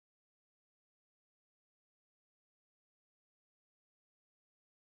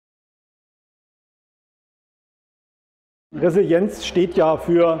Resilienz steht ja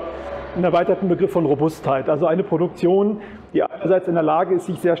für einen erweiterten Begriff von Robustheit, also eine Produktion, die einerseits in der Lage ist,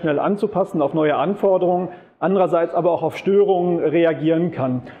 sich sehr schnell anzupassen auf neue Anforderungen, andererseits aber auch auf Störungen reagieren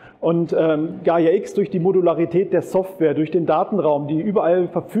kann. Und Gaia-X durch die Modularität der Software, durch den Datenraum, die überall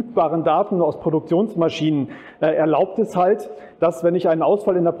verfügbaren Daten aus Produktionsmaschinen, erlaubt es halt, dass, wenn ich einen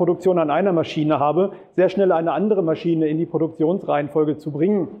Ausfall in der Produktion an einer Maschine habe, sehr schnell eine andere Maschine in die Produktionsreihenfolge zu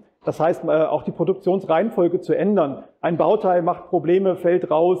bringen. Das heißt, auch die Produktionsreihenfolge zu ändern. Ein Bauteil macht Probleme, fällt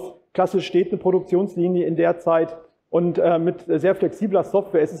raus, klassisch steht eine Produktionslinie in der Zeit und mit sehr flexibler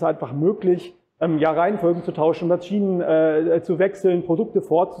Software ist es einfach möglich, ja, Reihenfolgen zu tauschen, Maschinen zu wechseln, Produkte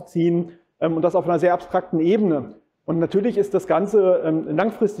vorzuziehen und das auf einer sehr abstrakten Ebene. Und natürlich ist das Ganze ein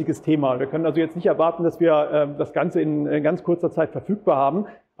langfristiges Thema. Wir können also jetzt nicht erwarten, dass wir das Ganze in ganz kurzer Zeit verfügbar haben.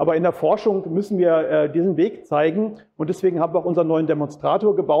 Aber in der Forschung müssen wir diesen Weg zeigen. Und deswegen haben wir auch unseren neuen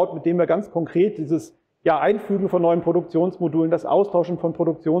Demonstrator gebaut, mit dem wir ganz konkret dieses Einfügen von neuen Produktionsmodulen, das Austauschen von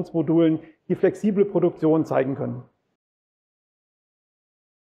Produktionsmodulen, die flexible Produktion zeigen können.